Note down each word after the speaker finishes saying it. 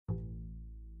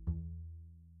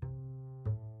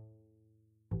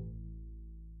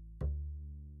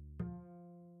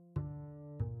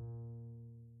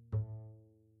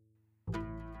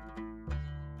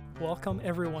Welcome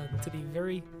everyone to the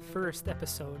very first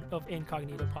episode of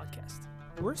Incognito Podcast.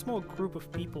 We're a small group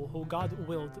of people who God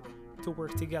willed to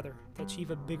work together to achieve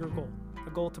a bigger goal,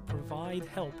 a goal to provide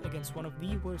help against one of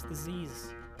the worst diseases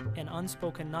and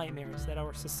unspoken nightmares that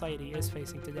our society is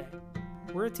facing today.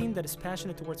 We're a team that is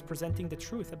passionate towards presenting the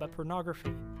truth about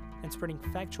pornography and spreading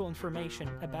factual information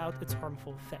about its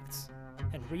harmful effects,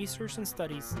 and research and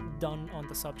studies done on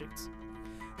the subjects.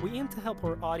 We aim to help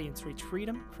our audience reach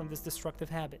freedom from this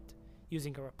destructive habit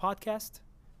using our podcast,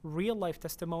 real-life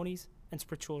testimonies, and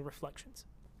spiritual reflections.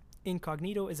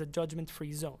 Incognito is a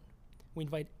judgment-free zone. We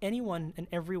invite anyone and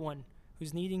everyone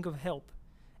who's needing of help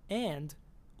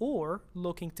or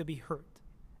looking to be heard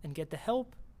and get the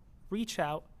help, reach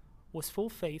out with full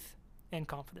faith and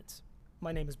confidence.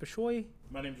 My name is Bishoy.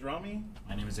 My name is Rami.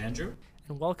 My name is Andrew.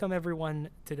 And welcome everyone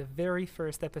to the very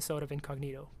first episode of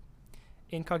Incognito.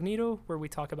 Incognito, where we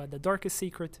talk about the darkest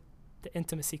secret, the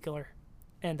intimacy killer,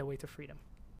 and the way to freedom.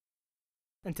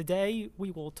 And today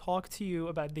we will talk to you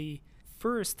about the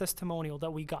first testimonial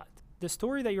that we got. The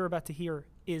story that you're about to hear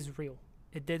is real.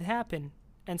 It did happen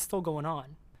and still going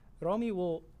on. Rami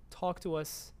will talk to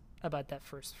us about that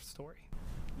first story.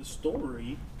 The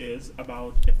story is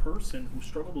about a person who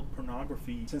struggled with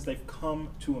pornography since they've come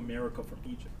to America from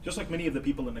Egypt. Just like many of the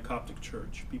people in the Coptic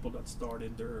Church, people that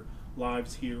started their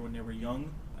lives here when they were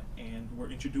young and were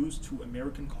introduced to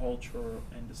American culture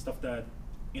and the stuff that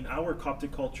in our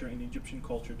Coptic culture and Egyptian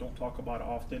culture don't talk about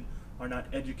often, are not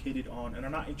educated on, and are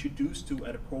not introduced to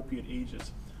at appropriate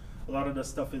ages. A lot of the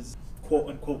stuff is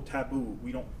quote-unquote taboo.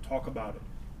 We don't talk about it.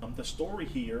 The story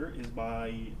here is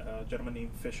by a gentleman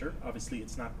named Fisher. Obviously,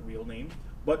 it's not a real name,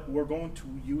 but we're going to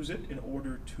use it in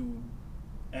order to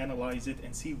analyze it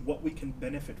and see what we can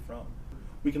benefit from.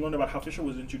 We can learn about how Fisher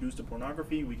was introduced to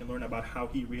pornography. We can learn about how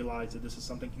he realized that this is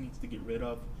something he needs to get rid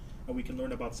of. And we can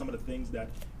learn about some of the things that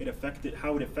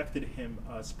how it affected him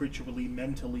spiritually,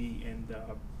 mentally, and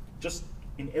just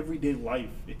in everyday life.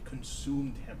 It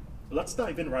consumed him. Let's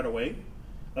dive in right away.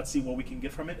 Let's see what we can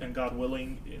get from it, and God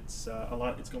willing, it's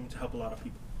going to help a lot of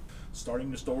people.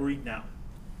 Starting the story now.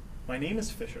 My name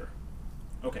is Fisher.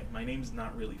 Okay, my name's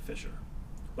not really Fisher,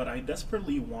 but I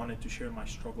desperately wanted to share my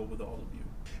struggle with all of you.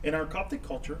 In our Coptic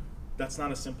culture, that's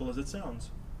not as simple as it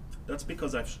sounds. That's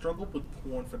because I've struggled with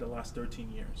porn for the last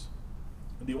 13 years.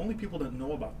 And the only people that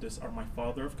know about this are my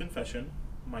father of confession,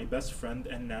 my best friend,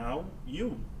 and now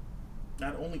you.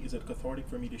 Not only is it cathartic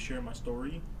for me to share my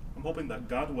story, I'm hoping that,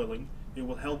 God willing, it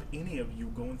will help any of you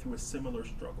going through a similar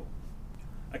struggle.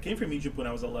 I came from Egypt when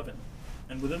I was 11,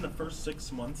 and within the first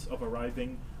 6 months of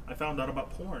arriving, I found out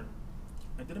about porn.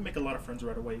 I didn't make a lot of friends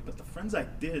right away, but the friends I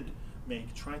did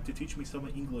make tried to teach me some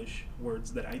English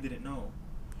words that I didn't know.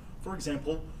 For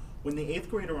example, when the 8th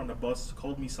grader on the bus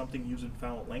called me something using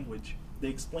foul language, they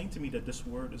explained to me that this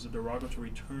word is a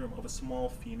derogatory term of a small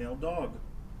female dog.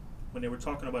 When they were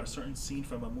talking about a certain scene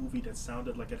from a movie that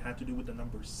sounded like it had to do with the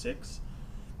number 6,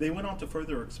 they went on to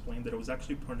further explain that it was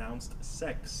actually pronounced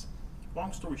sex.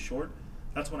 Long story short,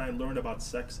 that's when I learned about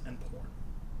sex and porn.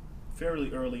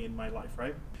 Fairly early in my life,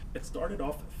 right? It started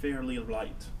off fairly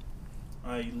light.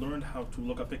 I learned how to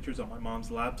look up pictures on my mom's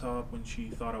laptop when she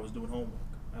thought I was doing homework.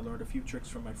 I learned a few tricks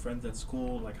from my friends at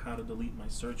school, like how to delete my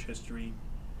search history.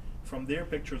 From there,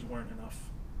 pictures weren't enough.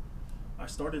 I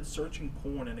started searching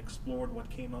porn and explored what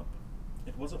came up.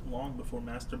 It wasn't long before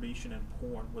masturbation and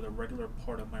porn were a regular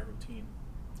part of my routine.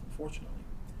 Unfortunately,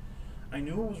 I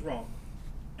knew it was wrong,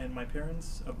 and my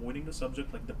parents avoiding the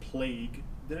subject like the plague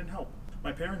didn't help.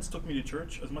 My parents took me to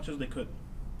church as much as they could.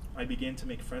 I began to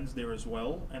make friends there as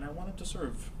well, and I wanted to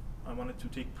serve. I wanted to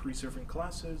take pre-serving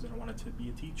classes, and I wanted to be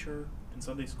a teacher in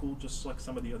Sunday school just like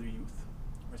some of the other youth.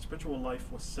 My spiritual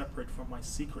life was separate from my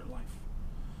secret life.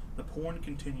 The porn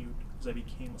continued as I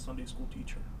became a Sunday school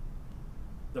teacher.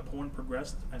 The porn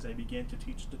progressed as I began to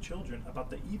teach the children about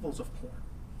the evils of porn.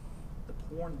 The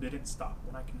porn didn't stop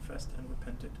when I confessed and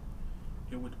repented.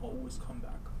 It would always come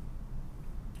back.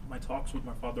 My talks with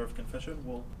my father of confession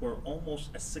were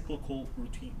almost a cyclical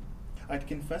routine. I'd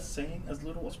confess saying as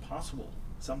little as possible,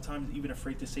 sometimes even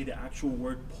afraid to say the actual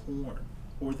word porn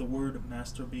or the word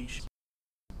masturbation.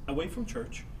 Away from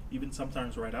church, even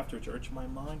sometimes right after church, my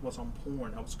mind was on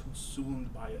porn. I was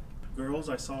consumed by it. Girls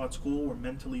I saw at school were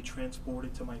mentally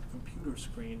transported to my computer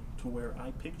screen to where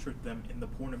I pictured them in the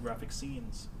pornographic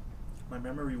scenes. My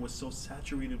memory was so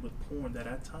saturated with porn that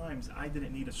at times I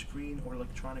didn't need a screen or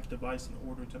electronic device in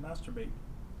order to masturbate.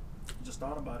 I just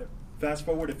thought about it. Fast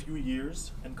forward a few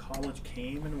years and college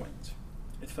came and went.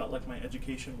 It felt like my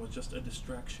education was just a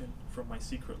distraction from my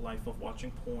secret life of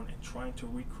watching porn and trying to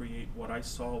recreate what I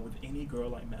saw with any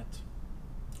girl I met.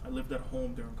 I lived at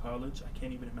home during college. I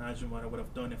can't even imagine what I would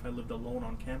have done if I lived alone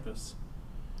on campus.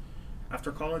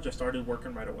 After college, I started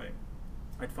working right away.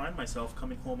 I'd find myself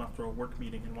coming home after a work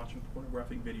meeting and watching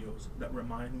pornographic videos that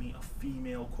remind me of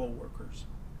female co-workers.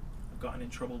 I've gotten in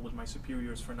trouble with my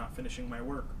superiors for not finishing my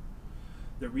work.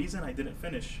 The reason I didn't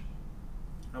finish,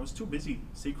 I was too busy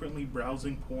secretly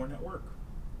browsing porn at work.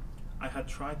 I had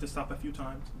tried to stop a few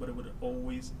times, but I would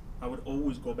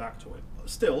always go back to it.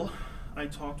 Still, I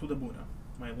talked with Abuna.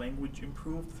 My language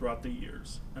improved throughout the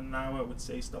years, and now I would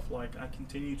say stuff like, I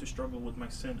continue to struggle with my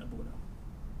sin, Abuna.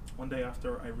 One day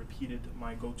after I repeated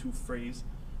my go-to phrase,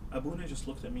 Abuna just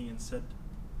looked at me and said,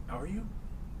 Are you?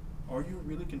 Are you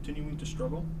really continuing to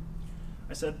struggle?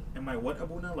 I said, am I what,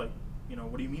 Abuna? Like,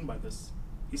 what do you mean by this?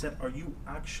 He said, are you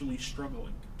actually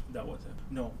struggling? That was it.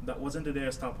 No, that wasn't the day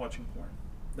I stopped watching porn.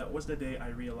 That was the day I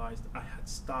realized I had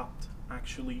stopped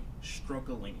actually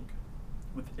struggling,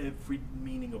 with every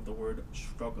meaning of the word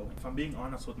struggling. If I'm being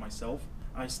honest with myself,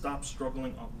 I stopped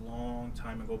struggling a long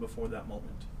time ago before that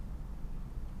moment.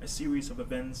 A series of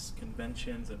events,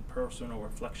 conventions, and personal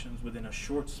reflections within a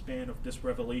short span of this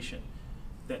revelation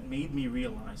that made me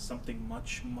realize something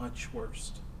much, much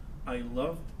worse. I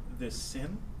loved this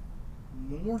sin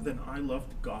more than I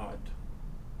loved God.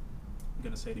 I'm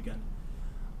going to say it again.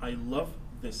 I loved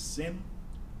this sin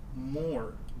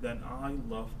more than I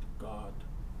loved God.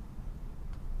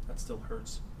 That still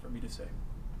hurts for me to say.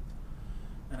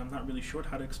 And I'm not really sure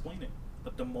how to explain it.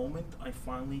 But the moment I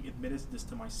finally admitted this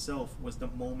to myself was the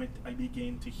moment I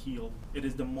began to heal. It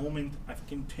is the moment I've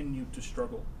continued to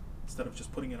struggle instead of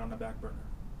just putting it on the back burner.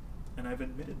 And I've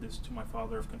admitted this to my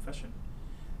father of confession.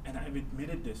 And I've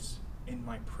admitted this in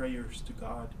my prayers to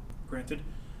God. Granted,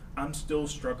 I'm still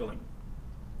struggling.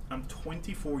 I'm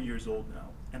 24 years old now,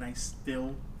 and I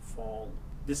still fall.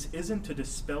 This isn't to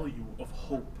dispel you of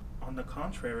hope. On the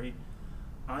contrary,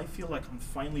 I feel like I'm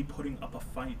finally putting up a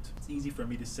fight. It's easy for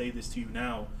me to say this to you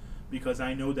now because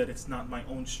I know that it's not my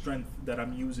own strength that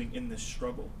I'm using in this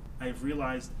struggle. I've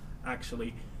realized,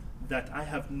 actually, that I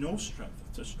have no strength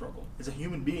to struggle. As a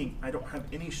human being, I don't have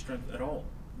any strength at all.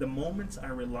 The moments I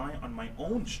rely on my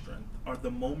own strength are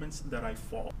the moments that I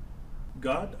fall.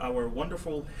 God, our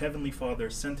wonderful Heavenly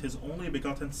Father, sent His only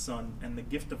begotten Son and the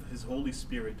gift of His Holy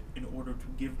Spirit in order to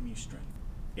give me strength.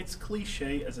 It's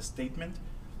cliche as a statement,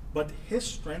 but His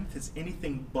strength is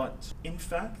anything but. In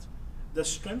fact, the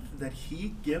strength that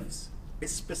He gives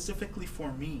is specifically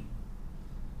for me.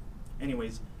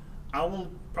 Anyways, I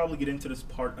will probably get into this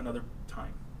part another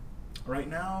time. Right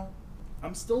now,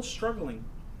 I'm still struggling.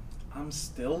 I'm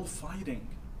still fighting.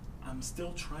 I'm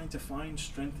still trying to find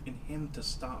strength in Him to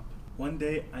stop. One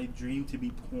day, I dream to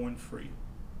be porn-free.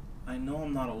 I know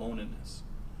I'm not alone in this.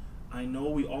 I know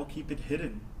we all keep it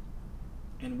hidden,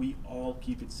 and we all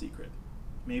keep it secret.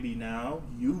 Maybe now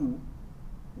you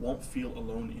won't feel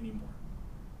alone anymore.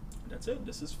 That's it.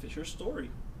 This is Fisher's story.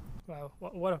 Wow,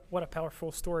 what a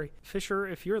powerful story. Fisher,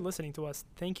 if you're listening to us,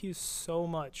 thank you so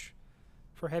much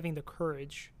for having the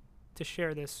courage to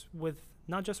share this with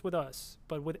not just with us,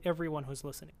 but with everyone who's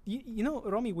listening. You know,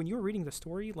 Rami, when you were reading the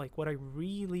story, like what I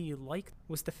really liked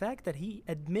was the fact that he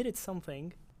admitted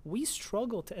something we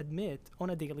struggle to admit on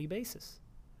a daily basis.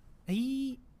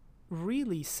 He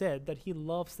really said that he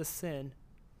loves the sin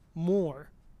more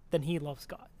than he loves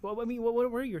God. Well, I mean,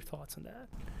 what are your thoughts on that?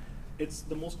 It's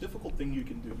the most difficult thing you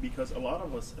can do because a lot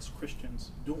of us as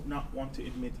Christians do not want to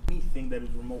admit anything that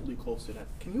is remotely close to that.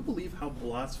 Can you believe how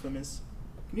blasphemous?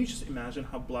 Can you just imagine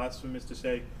how blasphemous to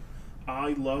say,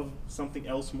 I love something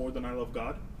else more than I love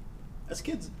God? As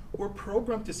kids, we're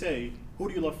programmed to say, who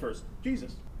do you love first?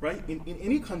 Jesus, right? In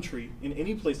any country, in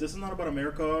any place, this is not about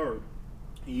America or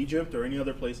Egypt or any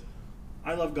other place.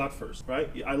 I love God first, right?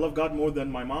 I love God more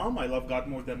than my mom. I love God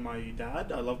more than my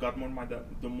dad. I love God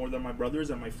more than my brothers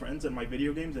and my friends and my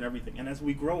video games and everything. And as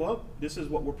we grow up, this is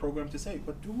what we're programmed to say.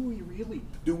 But do we really?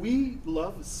 Do we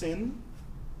love sin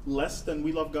less than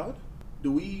we love God?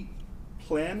 Do we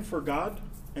plan for God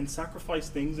and sacrifice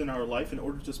things in our life in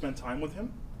order to spend time with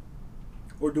Him?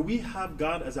 Or do we have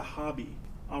God as a hobby?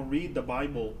 I'll read the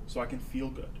Bible so I can feel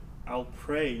good. I'll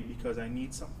pray because I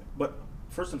need something. But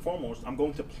first and foremost, I'm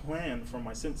going to plan for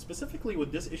my sins, specifically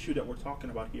with this issue that we're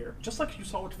talking about here. Just like you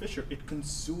saw with Fisher, it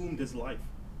consumed his life.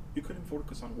 He couldn't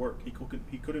focus on work. He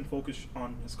couldn't focus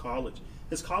on his college.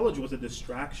 His college was a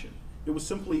distraction. It was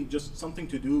simply just something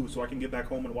to do so I can get back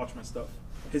home and watch my stuff.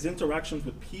 His interactions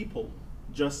with people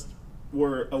just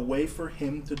were a way for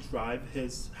him to drive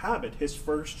his habit, his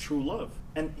first true love.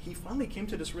 And he finally came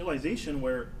to this realization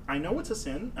where I know it's a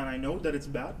sin and I know that it's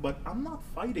bad, but I'm not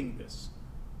fighting this.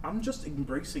 I'm just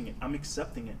embracing it. I'm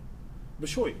accepting it.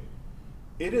 Bishoy,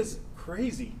 it is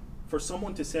crazy for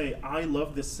someone to say, I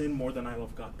love this sin more than I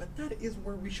love God. But that is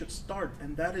where we should start.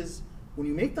 And that is, when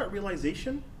you make that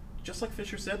realization, just like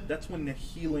Fisher said, that's when the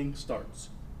healing starts.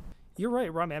 You're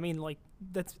right, Rami. I mean, like,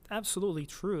 that's absolutely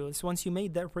true. It's once you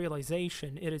made that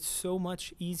realization, it is so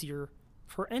much easier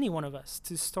for any one of us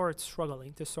to start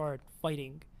struggling, to start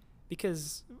fighting,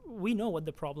 because we know what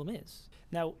the problem is.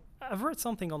 Now, I've read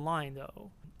something online,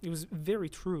 though. It was very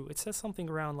true. It says something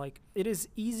around, like, it is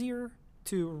easier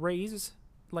to raise,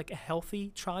 like, a healthy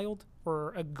child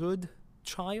or a good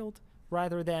child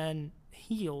rather than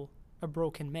heal a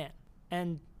broken man.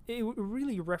 And it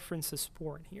really references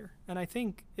porn here. And I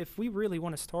think if we really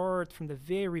want to start from the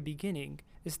very beginning,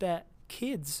 is that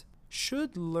kids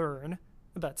should learn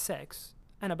about sex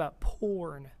and about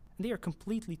porn. And they are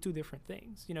completely two different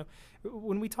things. You know,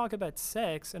 when we talk about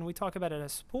sex and we talk about it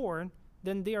as porn,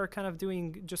 then they are kind of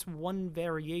doing just one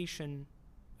variation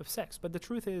of sex. But the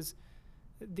truth is,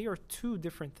 they are two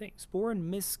different things.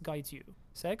 Porn misguides you.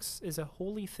 Sex is a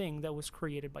holy thing that was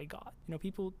created by God. You know,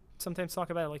 people sometimes talk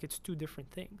about it like it's two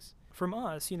different things. From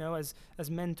us, you know, as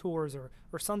mentors or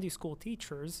Sunday school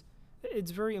teachers, it's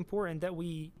very important that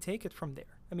we take it from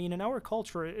there. I mean, in our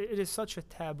culture, it is such a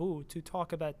taboo to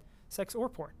talk about sex or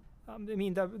porn. I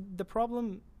mean, the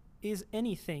problem is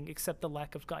anything except the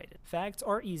lack of guidance. Facts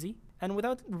are easy, and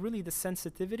without really the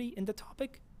sensitivity in the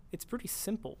topic, it's pretty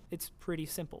simple. It's pretty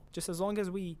simple. Just as long as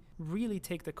we really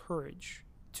take the courage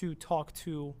to talk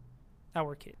to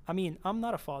our kid. I mean, I'm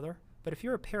not a father, but if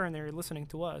you're a parent and you're listening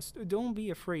to us, don't be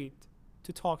afraid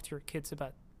to talk to your kids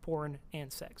about porn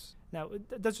and sex. Now,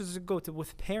 that doesn't just go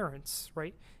with parents,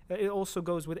 right? It also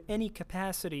goes with any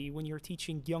capacity when you're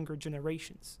teaching younger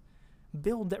generations.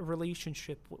 Build that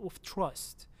relationship with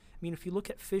trust. I mean, if you look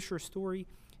at Fisher's story,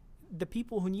 the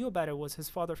people who knew about it was his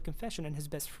father of confession and his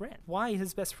best friend. Why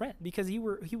his best friend? Because he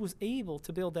was able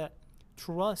to build that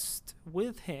trust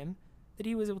with him, that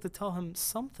he was able to tell him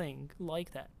something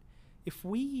like that. If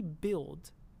we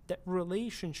build that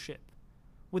relationship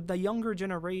with the younger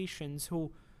generations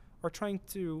who are trying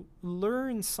to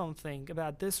learn something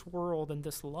about this world and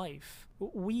this life,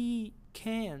 we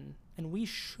can and we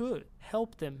should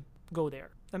help them go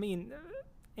there. I mean,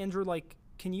 Andrew, like,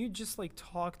 can you just like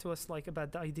talk to us like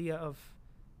about the idea of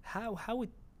how it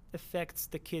affects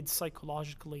the kids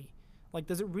psychologically? Like,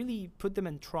 does it really put them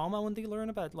in trauma when they learn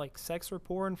about like sex or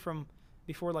porn from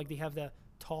before like they have the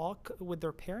talk with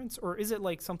their parents, or is it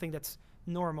like something that's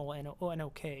normal and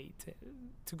okay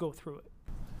to go through it?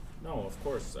 No, of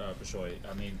course, Bishoy.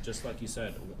 I mean, just like you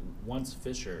said, once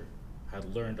Fisher had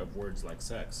learned of words like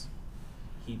sex,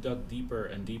 he dug deeper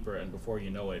and deeper, and before you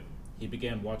know it, he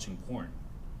began watching porn,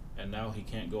 and now he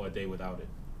can't go a day without it.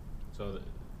 So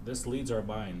this leads our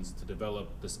minds to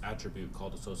develop this attribute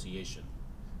called association.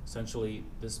 Essentially,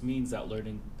 this means that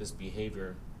learning this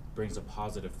behavior brings a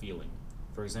positive feeling.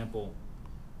 For example,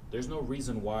 there's no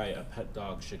reason why a pet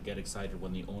dog should get excited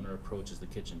when the owner approaches the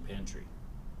kitchen pantry.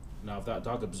 Now, if that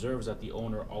dog observes that the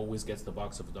owner always gets the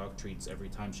box of dog treats every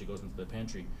time she goes into the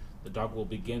pantry, the dog will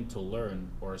begin to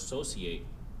learn or associate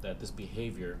that this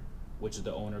behavior, which is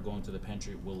the owner going to the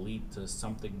pantry, will lead to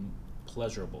something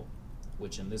pleasurable,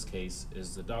 which in this case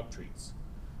is the dog treats.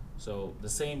 So the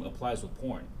same applies with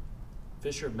porn.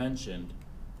 Fisher mentioned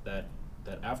that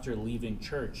after leaving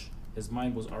church, his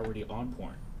mind was already on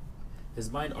porn. His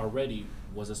mind already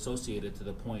was associated to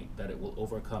the point that it will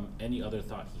overcome any other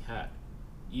thought he had,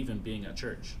 even being at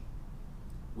church.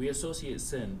 We associate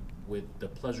sin with the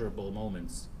pleasurable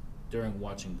moments during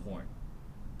watching porn,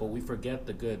 but we forget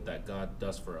the good that God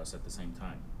does for us at the same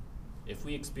time. If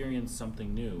we experience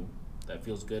something new that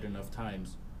feels good enough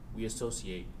times, we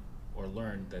associate or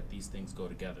learn that these things go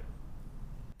together.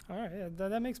 All right, yeah,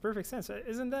 that makes perfect sense.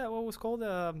 Isn't that what was called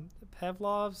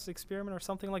Pavlov's experiment or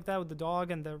something like that with the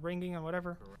dog and the ringing and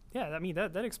whatever? Correct. Yeah, I mean,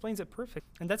 that explains it perfect.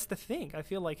 And that's the thing. I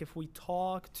feel like if we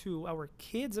talk to our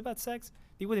kids about sex,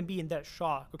 they wouldn't be in that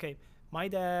shock. Okay, my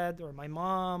dad or my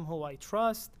mom, who I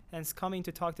trust, and is coming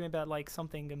to talk to me about like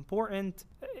something important,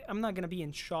 I'm not going to be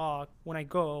in shock when I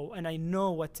go and I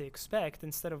know what to expect,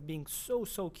 instead of being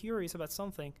so curious about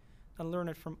something and learn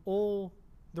it from all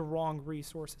the wrong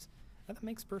resources. That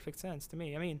makes perfect sense to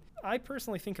me. I mean, I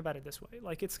personally think about it this way.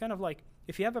 Like, it's kind of like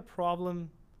if you have a problem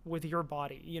with your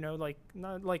body, you know, like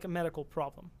not like a medical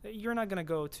problem, you're not going to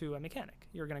go to a mechanic.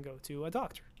 You're going to go to a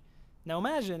doctor. Now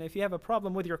imagine if you have a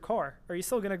problem with your car. Are you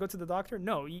still going to go to the doctor?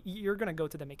 No, you're going to go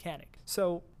to the mechanic.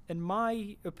 So in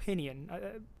my opinion,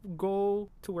 go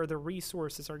to where the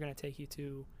resources are going to take you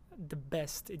to the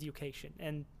best education.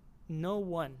 And no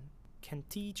one can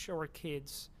teach our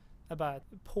kids about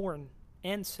porn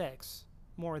and sex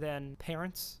more than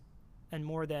parents and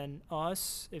more than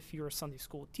us, if you're a Sunday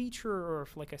school teacher, or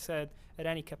if, like I said, at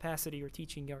any capacity you're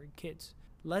teaching your kids.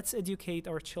 Let's educate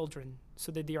our children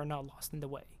so that they are not lost in the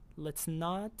way. Let's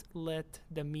not let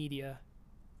the media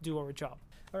do our job.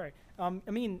 All right.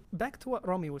 I mean, back to what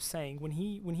Rami was saying, when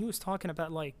he was talking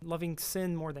about like loving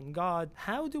sin more than God,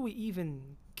 how do we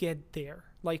even get there?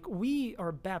 Like, we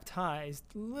are baptized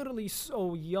literally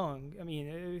so young. I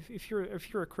mean, if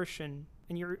you're a Christian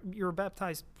and you're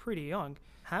baptized pretty young,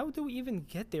 how do we even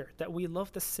get there that we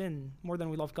love the sin more than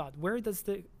we love God? Where does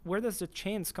the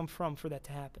chance come from for that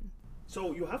to happen?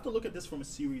 So you have to look at this from a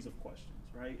series of questions,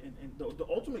 right? And the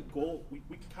ultimate goal, we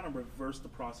can kind of reverse the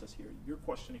process here. You're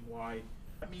questioning why.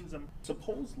 That means I'm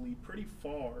supposedly pretty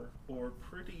far or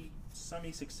pretty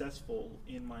semi-successful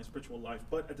in my spiritual life,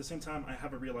 but at the same time, I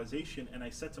have a realization, and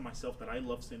I said to myself that I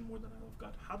love sin more than I love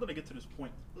God. How did I get to this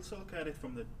point? Let's look at it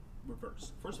from the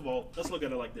reverse. First of all, let's look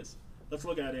at it like this. Let's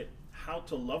look at it how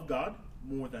to love God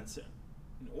more than sin.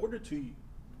 In order to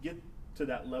get to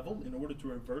that level, in order to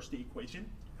reverse the equation,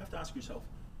 you have to ask yourself,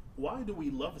 why do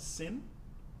we love sin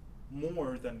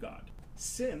more than God?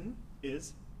 Sin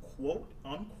is quote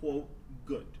unquote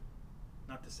good.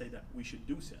 Not to say that we should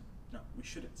do sin. No, we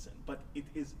shouldn't sin. But it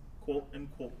is quote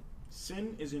unquote.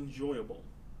 Sin is enjoyable.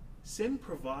 Sin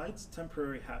provides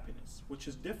temporary happiness, which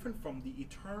is different from the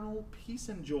eternal peace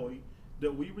and joy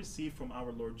that we receive from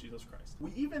our Lord Jesus Christ.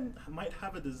 We even might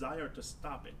have a desire to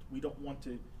stop it. We don't want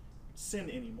to sin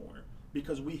anymore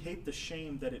because we hate the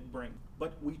shame that it brings.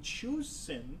 But we choose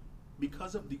sin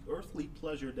because of the earthly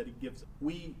pleasure that it gives us.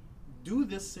 We do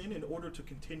this sin in order to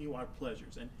continue our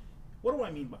pleasures. And what do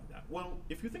I mean by that? Well,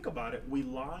 if you think about it, we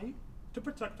lie to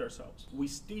protect ourselves. We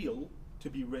steal to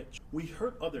be rich. We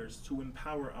hurt others to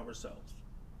empower ourselves.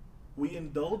 We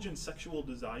indulge in sexual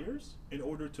desires in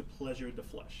order to pleasure the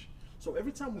flesh. So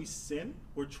every time we sin,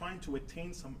 we're trying to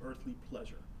attain some earthly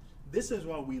pleasure. This is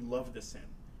why we love the sin,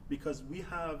 because we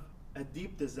have a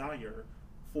deep desire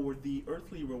for the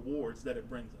earthly rewards that it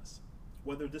brings us.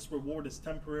 Whether this reward is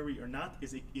temporary or not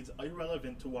is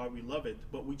irrelevant to why we love it,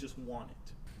 but we just want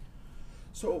it.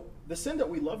 So the sin that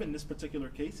we love in this particular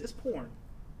case is porn.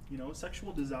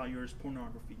 Sexual desires,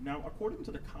 pornography. Now, according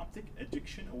to the Coptic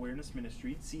Addiction Awareness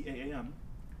Ministry, CAAM,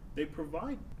 they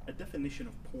provide a definition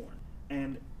of porn.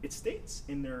 And it states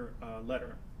in their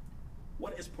letter,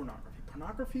 what is pornography?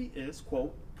 Pornography is,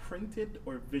 quote, printed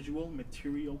or visual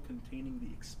material containing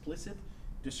the explicit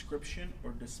description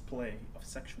or display of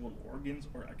sexual organs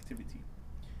or activity,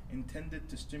 intended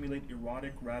to stimulate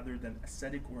erotic rather than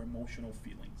ascetic or emotional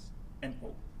feelings, end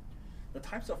quote. The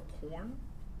types of porn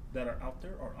that are out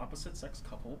there are opposite sex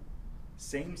couple,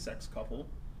 same sex couple,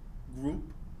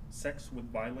 group sex with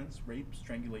violence, rape,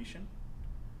 strangulation,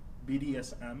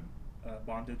 BDSM,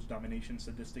 bondage, domination,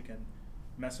 sadistic and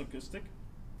masochistic,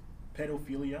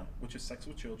 pedophilia, which is sex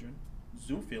with children,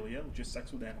 zoophilia, which is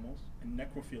sex with animals, and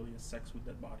necrophilia, sex with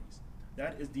dead bodies.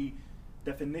 That is the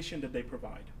definition that they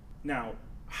provide. Now,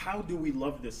 how do we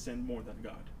love this sin more than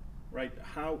God? Right?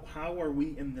 How are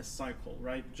we in this cycle?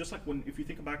 Right? Just like if you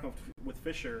think back with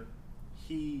Fisher,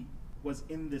 he was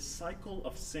in this cycle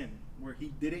of sin where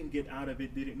he didn't get out of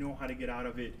it, didn't know how to get out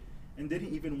of it, and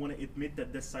didn't even want to admit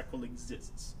that this cycle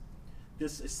exists.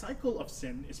 This cycle of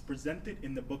sin is presented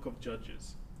in the book of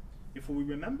Judges. If we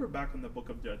remember back in the book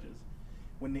of Judges,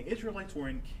 when the Israelites were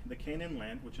in the Canaan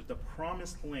land, which is the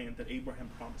promised land that Abraham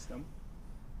promised them,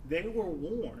 they were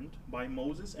warned by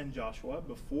Moses and Joshua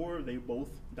before they both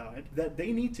died that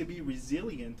they need to be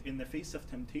resilient in the face of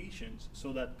temptations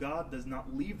so that God does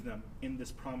not leave them in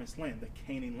this promised land, the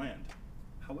Canaan land.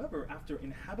 However, after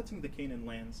inhabiting the Canaan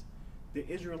lands, the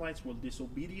Israelites were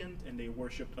disobedient and they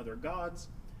worshipped other gods,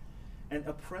 and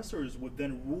oppressors would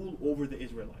then rule over the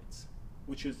Israelites,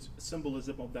 which is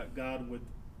symbolism of that God would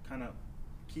kind of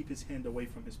keep his hand away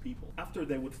from his people. After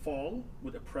they would fall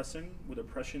with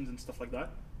oppressions and stuff like that,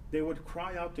 they would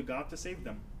cry out to God to save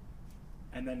them.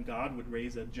 And then God would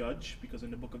raise a judge, because in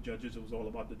the book of Judges it was all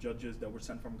about the judges that were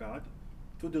sent from God,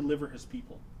 to deliver his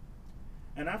people.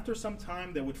 And after some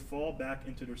time they would fall back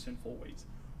into their sinful ways.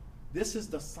 This is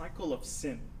the cycle of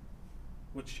sin,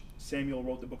 which Samuel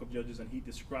wrote the book of Judges, and he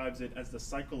describes it as the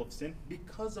cycle of sin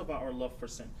because of our love for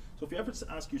sin. So if you ever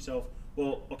ask yourself,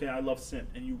 well, okay, I love sin,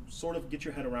 and you sort of get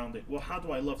your head around it, well, how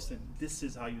do I love sin? This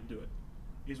is how you do it,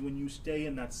 is when you stay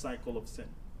in that cycle of sin.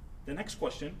 The next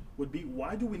question would be,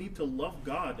 why do we need to love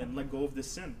God and let go of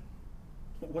this sin?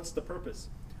 What's the purpose?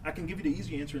 I can give you the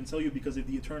easy answer and tell you because of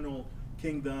the eternal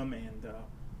kingdom, and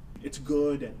it's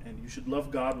good, and you should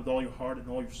love God with all your heart and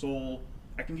all your soul,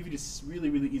 I can give you this really,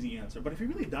 really easy answer. But if you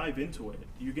really dive into it,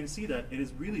 you can see that it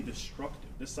is really destructive.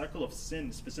 This cycle of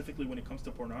sin, specifically when it comes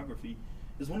to pornography,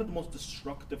 is one of the most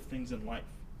destructive things in life.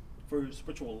 For your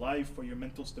spiritual life, for your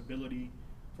mental stability,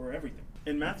 for everything.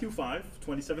 In Matthew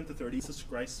 5:27-30, this is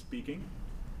Christ speaking.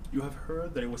 You have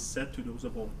heard that it was said to those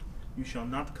of old, you shall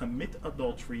not commit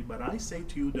adultery, but I say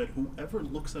to you that whoever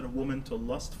looks at a woman to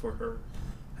lust for her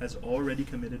has already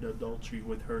committed adultery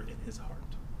with her in his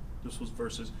heart. This was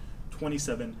verses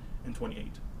 27 and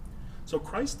 28. So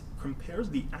Christ compares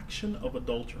the action of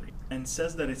adultery and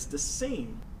says that it's the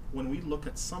same when we look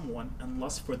at someone and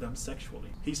lust for them sexually.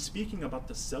 He's speaking about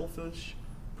the selfish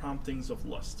promptings of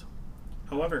lust.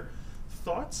 However,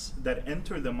 thoughts that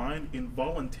enter the mind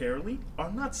involuntarily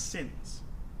are not sins,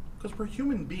 because we're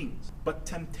human beings, but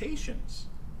temptations,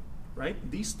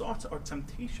 right? These thoughts are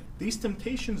temptation. These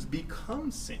temptations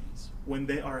become sins when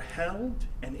they are held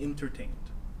and entertained.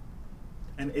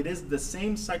 And it is the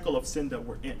same cycle of sin that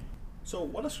we're in. So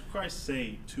what does Christ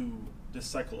say to this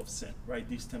cycle of sin, right?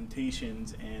 These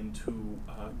temptations and to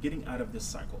getting out of this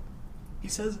cycle. He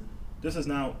says, this is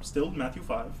now still Matthew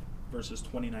 5, verses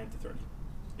 29-30.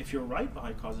 If your right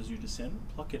eye causes you to sin,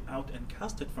 pluck it out and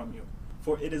cast it from you.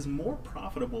 For it is more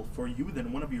profitable for you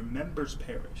than one of your members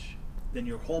perish, than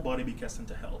your whole body be cast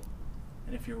into hell.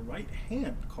 And if your right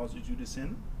hand causes you to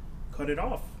sin, cut it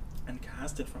off and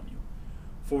cast it from you.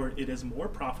 For it is more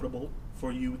profitable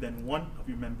for you than one of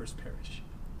your members perish,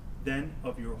 than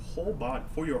of your whole body,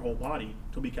 for your whole body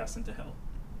to be cast into hell.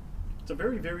 It's a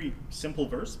very, very simple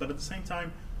verse, but at the same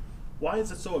time, why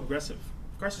is it so aggressive?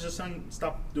 Christ is just saying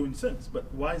stop doing sins,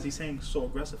 but why is he saying so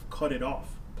aggressive? Cut it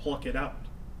off, pluck it out.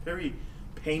 Very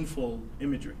painful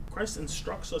imagery. Christ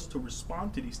instructs us to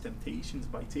respond to these temptations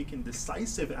by taking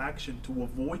decisive action to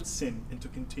avoid sin and to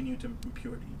continue to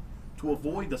impurity, to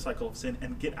avoid the cycle of sin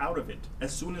and get out of it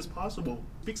as soon as possible.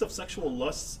 He speaks of sexual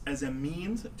lusts as a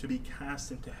means to be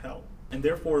cast into hell. And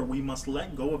therefore, we must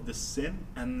let go of the sin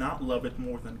and not love it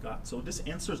more than God. So this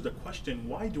answers the question,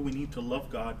 why do we need to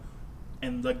love God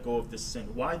and let go of this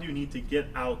sin? Why do you need to get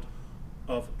out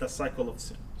of the cycle of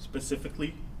sin?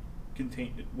 Specifically,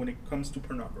 when it comes to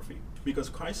pornography. Because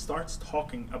Christ starts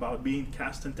talking about being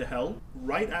cast into hell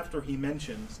right after he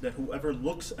mentions that whoever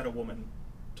looks at a woman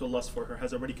to lust for her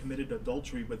has already committed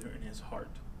adultery with her in his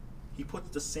heart. He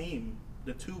puts the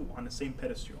two on the same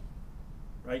pedestal,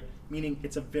 right? Meaning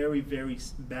it's a very, very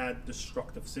bad,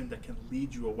 destructive sin that can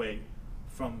lead you away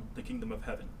from the kingdom of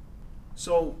heaven.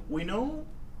 So we know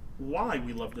why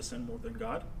we love the sin more than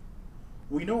God.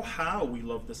 We know how we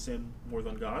love the sin more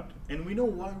than God, and we know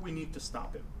why we need to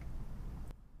stop it.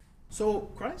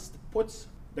 So Christ puts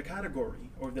the category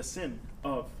or the sin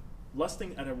of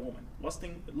lusting at a woman,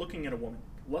 looking at a woman,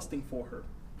 lusting for her,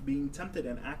 being tempted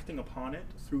and acting upon it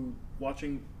through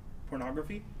watching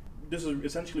pornography. This is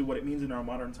essentially what it means in our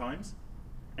modern times.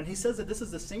 And he says that this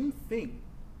is the same thing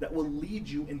that will lead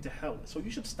you into hell. So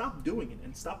you should stop doing it,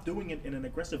 and stop doing it in an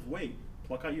aggressive way.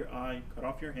 Pluck out your eye, cut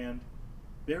off your hand.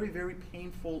 Very, very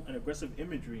painful and aggressive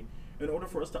imagery in order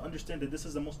for us to understand that this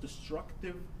is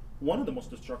one of the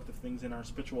most destructive things in our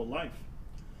spiritual life.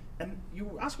 And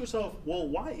you ask yourself, well,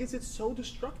 why is it so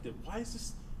destructive? Why is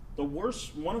this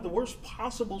one of the worst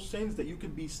possible sins that you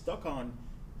could be stuck on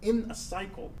in a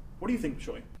cycle? What do you think,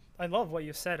 Shoy? I love what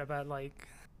you said about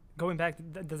going back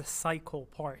to the cycle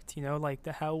part,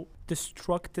 how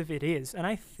destructive it is. And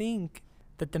I think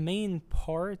that the main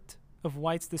part of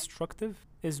why it's destructive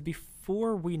is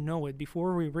before we know it,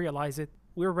 before we realize it,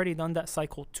 we're already done that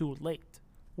cycle too late.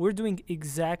 We're doing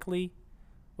exactly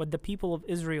what the people of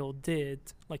Israel did,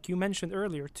 like you mentioned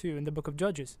earlier too in the book of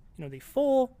Judges. They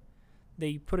fall,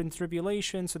 they put in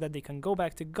tribulation so that they can go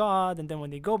back to God, and then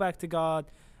when they go back to God,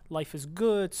 life is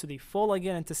good, so they fall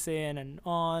again into sin, and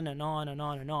on and on and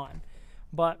on and on.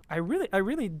 But I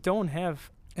really don't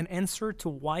have an answer to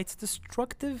why it's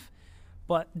destructive,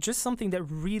 but just something that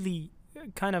really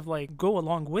kind of go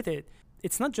along with it.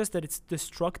 It's not just that it's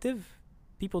destructive,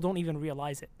 people don't even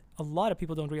realize it. A lot of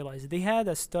people don't realize it. They had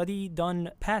a study done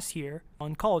past year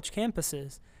on college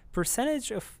campuses.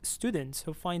 Percentage of students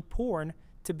who find porn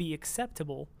to be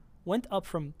acceptable went up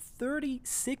from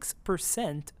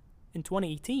 36% in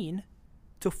 2018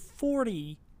 to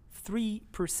 43%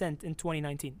 in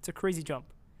 2019. It's a crazy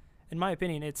jump. In my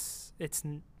opinion, it's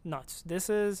nuts. It's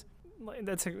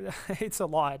a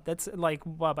lot. That's by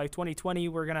 2020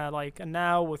 we're gonna and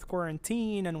now with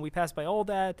quarantine and we pass by all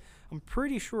that, I'm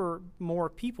pretty sure more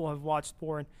people have watched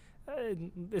porn.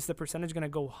 Is the percentage gonna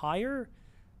go higher?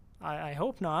 I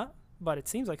hope not, but it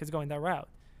seems like it's going that route.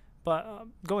 But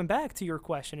going back to your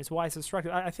question, is why it's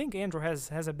destructive. I think Andrew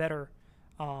has a better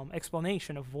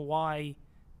explanation of why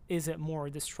is it more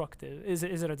destructive? Is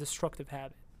it a destructive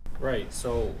habit? Right.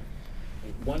 So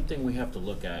one thing we have to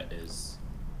look at is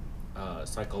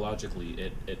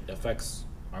psychologically, it affects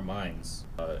our minds.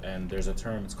 And there's a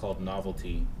term, it's called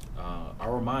novelty.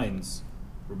 Our minds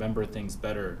remember things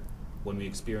better when we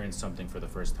experience something for the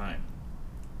first time.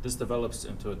 This develops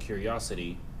into a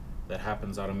curiosity that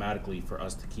happens automatically for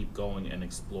us to keep going and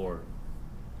explore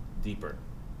deeper.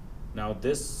 Now,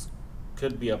 this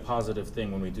could be a positive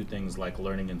thing when we do things like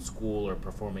learning in school or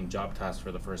performing job tasks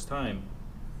for the first time,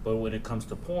 but when it comes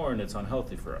to porn, it's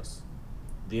unhealthy for us.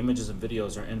 The images and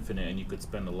videos are infinite, and you could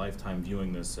spend a lifetime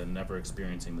viewing this and never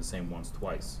experiencing the same ones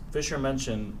twice. Fisher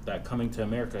mentioned that coming to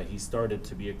America, he started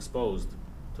to be exposed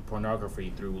to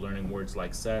pornography through learning words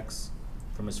like sex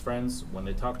from his friends when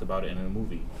they talked about it in a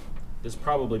movie. This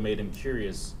probably made him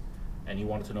curious, and he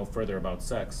wanted to know further about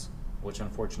sex, which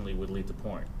unfortunately would lead to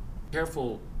porn.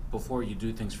 Careful before you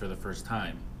do things for the first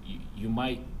time. You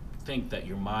might think that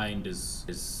your mind is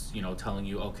telling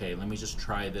you, okay, let me just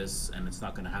try this and it's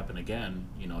not going to happen again,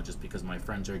 just because my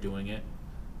friends are doing it.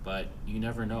 But you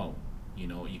never know.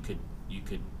 You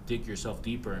could dig yourself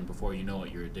deeper, and before you know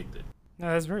it, you're addicted. No,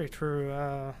 that's very true.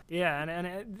 Yeah,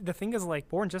 and the thing is, like,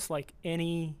 porn, just like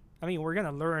any... I mean, we're going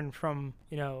to learn from,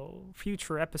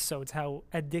 future episodes how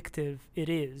addictive it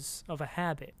is of a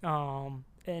habit.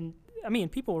 And, I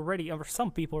mean, some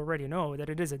people already know that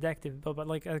it is addictive, but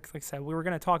like I said, we were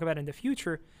going to talk about it in the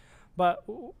future. But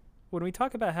when we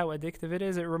talk about how addictive it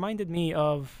is, it reminded me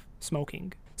of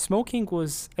smoking. Smoking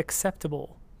was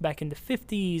acceptable back in the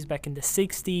 50s, back in the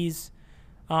 60s.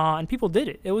 And people did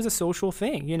it. It was a social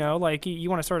thing, like you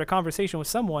want to start a conversation with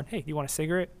someone. Hey, do you want a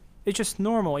cigarette? It's just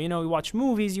normal. You watch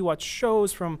movies, you watch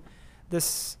shows from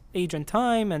this age and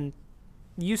time, and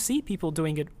you see people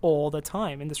doing it all the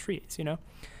time in the streets,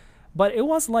 But it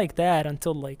was like that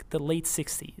until like the late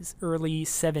 60s, early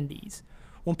 70s,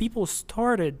 when people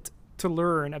started to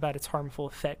learn about its harmful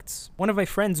effects. One of my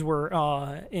friends were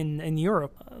in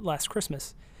Europe last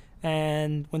Christmas,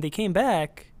 and when they came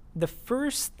back, the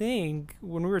first thing,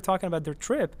 when we were talking about their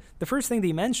trip, the first thing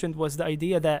they mentioned was the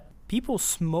idea that people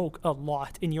smoke a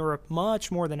lot in Europe,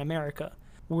 much more than America.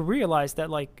 We realized that,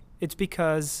 it's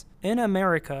because in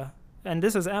America, and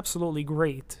this is absolutely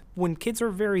great, when kids are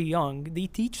very young, they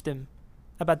teach them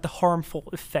about the harmful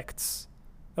effects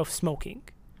of smoking.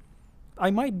 I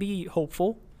might be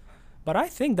hopeful, but I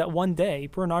think that one day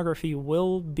pornography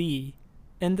will be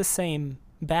in the same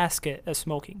basket as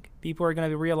smoking. People are going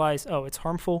to realize, oh, it's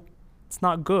harmful, it's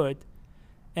not good.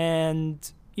 And,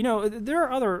 there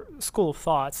are other school of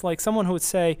thoughts, like someone who would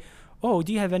say, oh,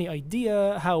 do you have any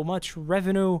idea how much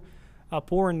revenue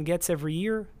porn gets every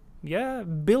year? Yeah,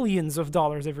 billions of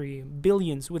dollars every year.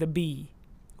 Billions with a B.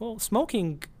 Well,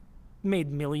 smoking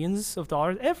made millions of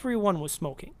dollars. Everyone was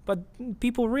smoking. But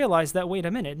people realized that, wait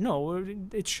a minute, no,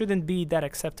 it shouldn't be that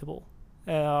acceptable.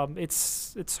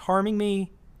 It's harming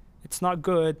me. It's not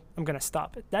good. I'm going to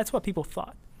stop it. That's what people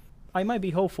thought. I might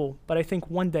be hopeful, but I think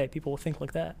one day people will think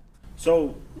like that.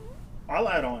 So I'll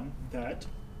add on that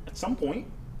at some point,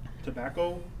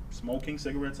 tobacco, smoking,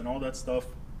 cigarettes, and all that stuff,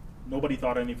 nobody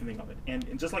thought anything of it.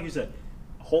 And just like you said,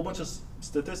 a whole bunch of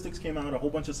statistics came out, a whole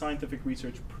bunch of scientific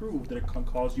research proved that it can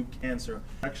cause you cancer.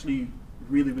 Actually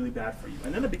really, really bad for you.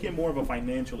 And then it became more of a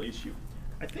financial issue.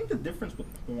 I think the difference with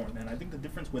porn, and I think the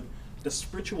difference with the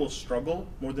spiritual struggle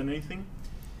more than anything,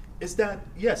 is that,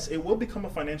 yes, it will become a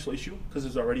financial issue, because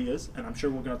it already is, and I'm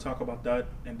sure we're going to talk about that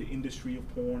and the industry of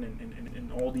porn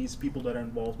and all these people that are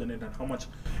involved in it and how much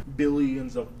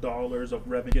billions of dollars of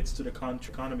revenue gets to the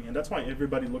economy, and that's why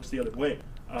everybody looks the other way.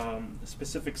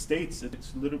 Specific states,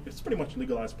 it's pretty much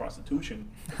legalized prostitution.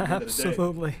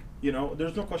 Absolutely.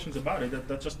 There's no questions about it.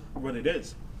 That's just what it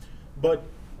is. But,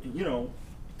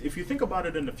 if you think about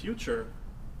it in the future,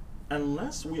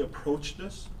 unless we approach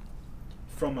this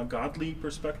from a godly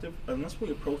perspective, unless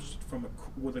we approach it from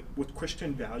with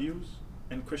Christian values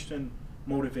and Christian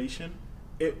motivation,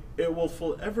 it will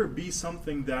forever be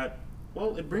something that,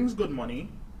 well, it brings good money,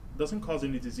 doesn't cause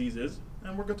any diseases,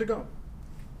 and we're good to go,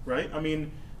 right? I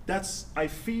mean, I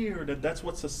fear that that's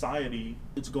what society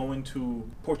is going to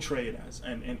portray it as.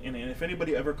 And if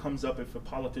anybody ever comes up, if a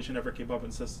politician ever came up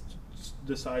and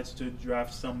decides to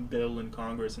draft some bill in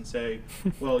Congress and say,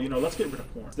 well, let's get rid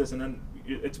of porn, and then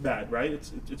it's bad, right?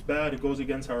 It's bad. It goes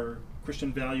against our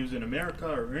Christian values in America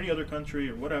or any other country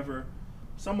or whatever.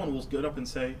 Someone will get up and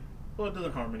say, well, it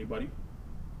doesn't harm anybody.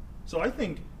 So I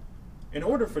think in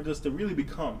order for this to really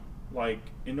become,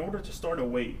 in order to start a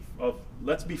wave of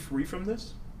let's be free from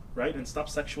this, right, and stop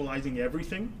sexualizing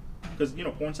everything, because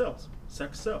porn sells,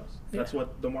 sex sells. That's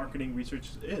what the marketing research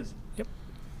is. Yep.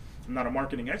 I'm not a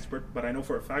marketing expert, but I know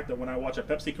for a fact that when I watch a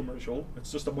Pepsi commercial,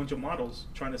 it's just a bunch of models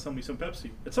trying to sell me some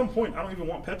Pepsi. At some point, I don't even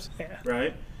want Pepsi,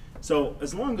 right? So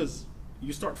as long as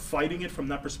you start fighting it from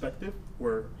that perspective,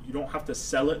 where you don't have to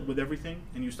sell it with everything,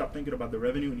 and you stop thinking about the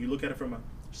revenue and you look at it from a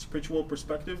spiritual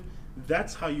perspective,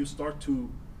 that's how you start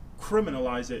to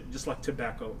criminalize it, just like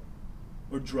tobacco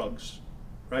or drugs,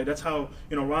 right? That's how,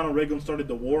 Ronald Reagan started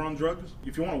the war on drugs.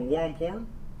 If you want a war on porn,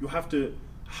 you have to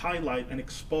highlight and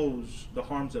expose the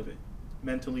harms of it,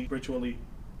 mentally, spiritually,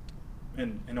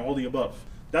 and all the above.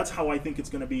 That's how I think it's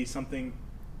going to be something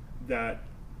that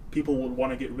people would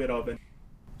want to get rid of. And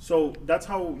so that's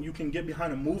how you can get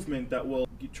behind a movement that will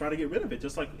try to get rid of it.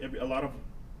 Just like a lot of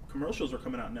commercials are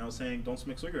coming out now saying, don't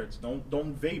smoke cigarettes, don't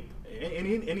vape,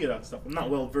 any of that stuff. I'm not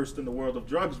well versed in the world of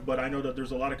drugs, but I know that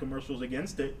there's a lot of commercials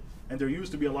against it, and there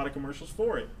used to be a lot of commercials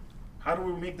for it. How do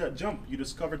we make that jump? You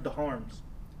discovered the harms.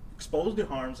 Expose the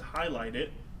harms, highlight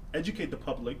it, educate the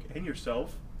public and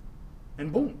yourself,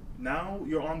 and boom, now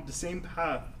you're on the same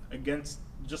path against,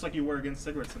 just like you were against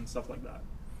cigarettes and stuff like that.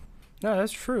 No,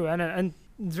 that's true, and it's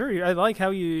very. I like how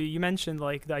you mentioned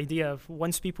like the idea of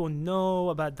once people know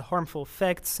about the harmful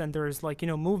effects, and there's like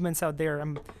movements out there.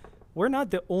 We're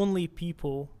not the only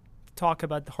people to talk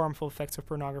about the harmful effects of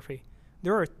pornography.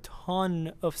 There are a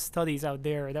ton of studies out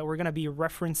there that we're going to be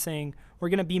referencing, we're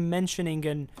going to be mentioning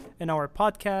in our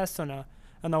podcast,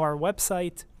 on our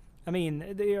website. I mean,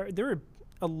 there are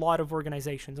a lot of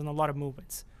organizations and a lot of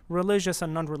movements, religious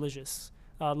and non-religious,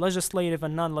 legislative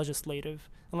and non-legislative.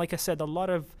 And like I said, a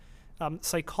lot of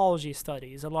psychology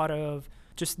studies, a lot of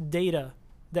just data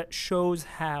that shows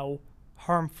how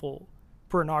harmful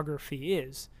pornography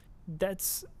is.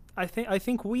 I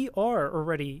think we are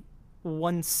already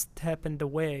one step in the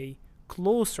way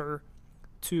closer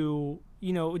to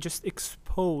just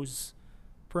expose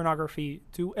pornography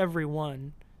to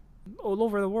everyone all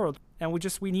over the world, and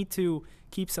we need to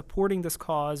keep supporting this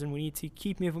cause, and we need to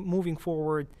keep moving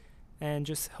forward and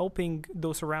just helping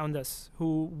those around us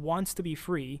who wants to be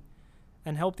free,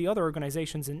 and help the other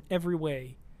organizations in every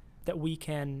way that we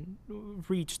can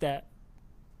reach that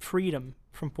freedom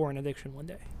from porn addiction one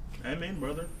day. Amen,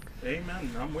 brother.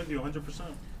 Amen. I'm with you 100%.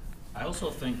 I also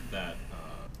think that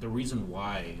the reason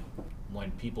why when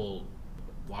people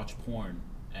watch porn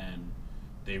and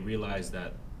they realize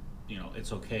that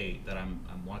it's okay that I'm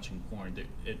watching porn,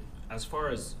 as far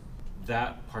as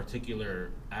that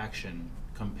particular action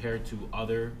compared to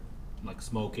other like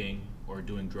smoking or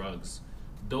doing drugs,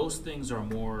 those things are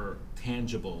more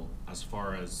tangible as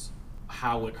far as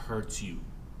how it hurts you,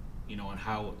 and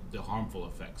how the harmful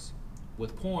effects.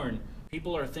 With porn,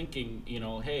 people are thinking,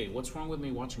 hey, what's wrong with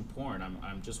me watching porn?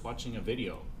 I'm just watching a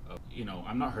video.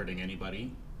 I'm not hurting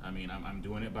anybody. I mean, I'm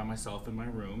doing it by myself in my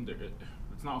room.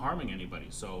 It's not harming anybody.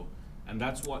 So, and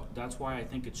that's why I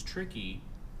think it's tricky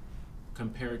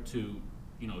compared to,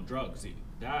 drugs.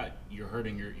 That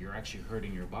you're actually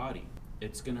hurting your body.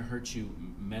 It's gonna hurt you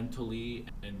mentally.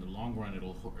 In the long run,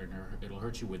 it'll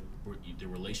hurt you with the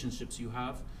relationships you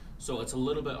have. So it's a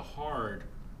little bit hard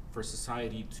for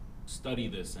society to study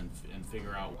this and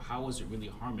figure out how is it really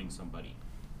harming somebody.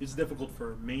 It's difficult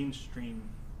for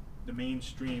the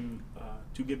mainstream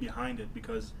to get behind it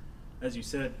because, as you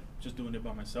said, just doing it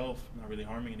by myself, not really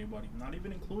harming anybody, not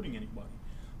even including anybody.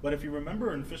 But if you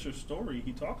remember in Fisher's story,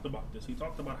 he talked about this. He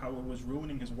talked about how it was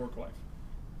ruining his work life.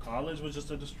 College was just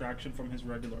a distraction from his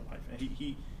regular life. And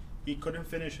he couldn't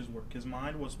finish his work. His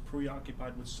mind was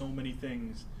preoccupied with so many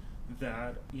things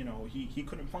that he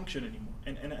couldn't function anymore.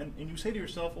 And you say to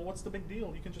yourself, well, what's the big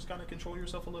deal? You can just kind of control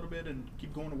yourself a little bit and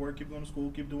keep going to work, keep going to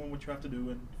school, keep doing what you have to do,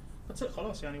 and that's it.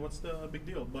 Khalas, yani, what's the big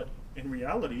deal? But in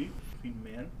reality, between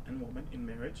man and woman in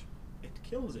marriage, it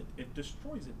kills it. It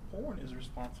destroys it. Porn is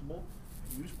responsible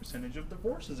for a huge percentage of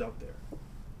divorces out there.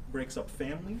 Breaks up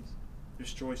families,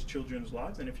 destroys children's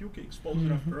lives, and if you get exposed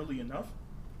enough early enough,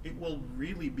 it will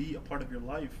really be a part of your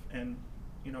life. And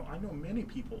I know many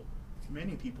people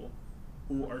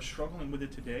who are struggling with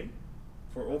it today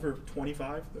for over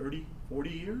 25, 30, 40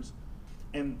 years,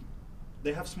 and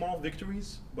they have small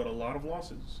victories but a lot of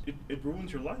losses. It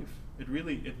ruins your life. It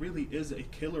really is a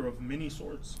killer of many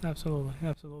sorts.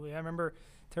 Absolutely. I remember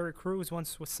Terry Crews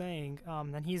once was saying,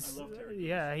 and he's I love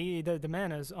Terry Crews. the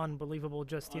man is unbelievable.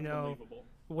 Just Unbelievable.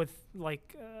 With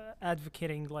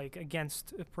advocating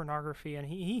against pornography, and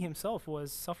he himself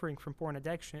was suffering from porn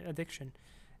addiction,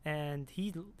 and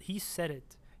he said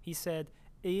it. He said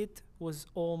it was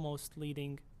almost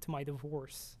leading to my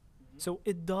divorce. So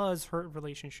it does hurt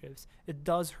relationships. It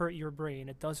does hurt your brain.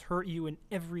 It does hurt you in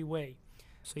every way.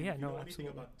 So yeah, If you no, know anything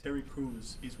absolutely. about Terry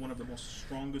Crews, he's one of the most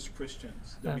strongest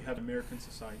Christians that we have in American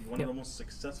society. One Yep. of the most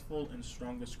successful and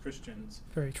strongest Christians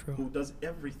Very true. who does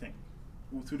everything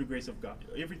through the grace of God.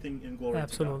 Everything in glory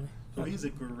Absolutely. to God. So he's a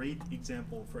great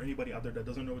example for anybody out there that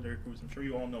doesn't know Terry Crews. I'm sure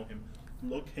you all know him.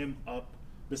 Look him up.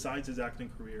 Besides his acting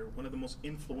career, one of the most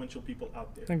influential people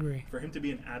out there. Agree. For him to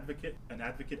be an advocate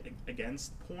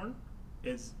against porn,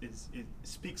 it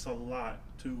speaks a lot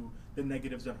to the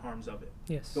negatives and harms of it.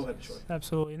 Yes. Go ahead, Bishoy.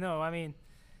 Absolutely. No, I mean,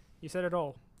 you said it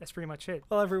all. That's pretty much it.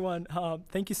 Well, everyone,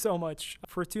 thank you so much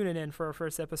for tuning in for our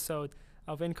first episode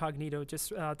of Incognito.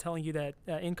 Just telling you that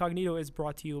Incognito is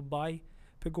brought to you by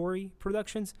Pigori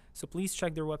Productions. So please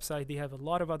check their website. They have a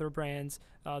lot of other brands,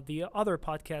 the other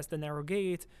podcast, The Narrow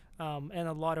Gate, and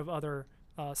a lot of other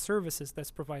services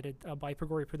that's provided by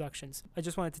Pigori Productions. I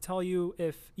just wanted to tell you,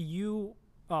 if you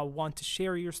want to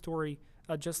share your story,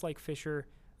 just like Fisher,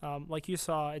 like you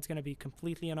saw, it's going to be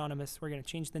completely anonymous. We're going to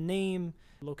change the name,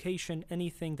 location,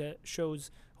 anything that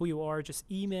shows who you are. Just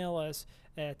email us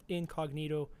at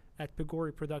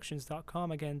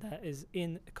incognito@pigoriproductions.com. Again, that is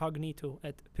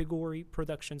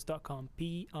incognito@pigoriproductions.com.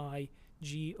 PIGORI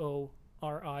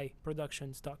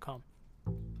Productions.com.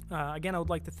 Again, I would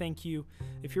like to thank you.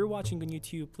 If you're watching on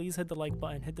YouTube, please hit the like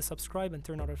button, hit the subscribe, and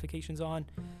turn notifications on.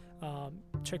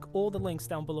 Check all the links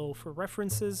down below for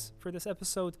references for this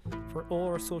episode, for all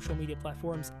our social media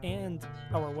platforms, and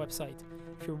our website.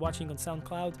 If you're watching on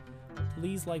SoundCloud,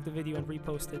 please like the video and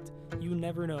repost it. You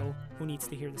never know who needs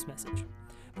to hear this message.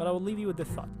 But I will leave you with the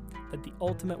thought that the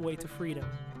ultimate way to freedom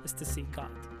is to seek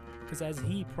God. Because as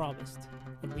He promised,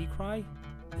 when we cry,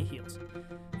 He heals.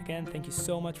 Again, thank you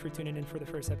so much for tuning in for the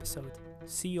first episode.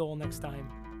 See you all next time.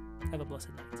 Have a blessed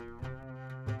night.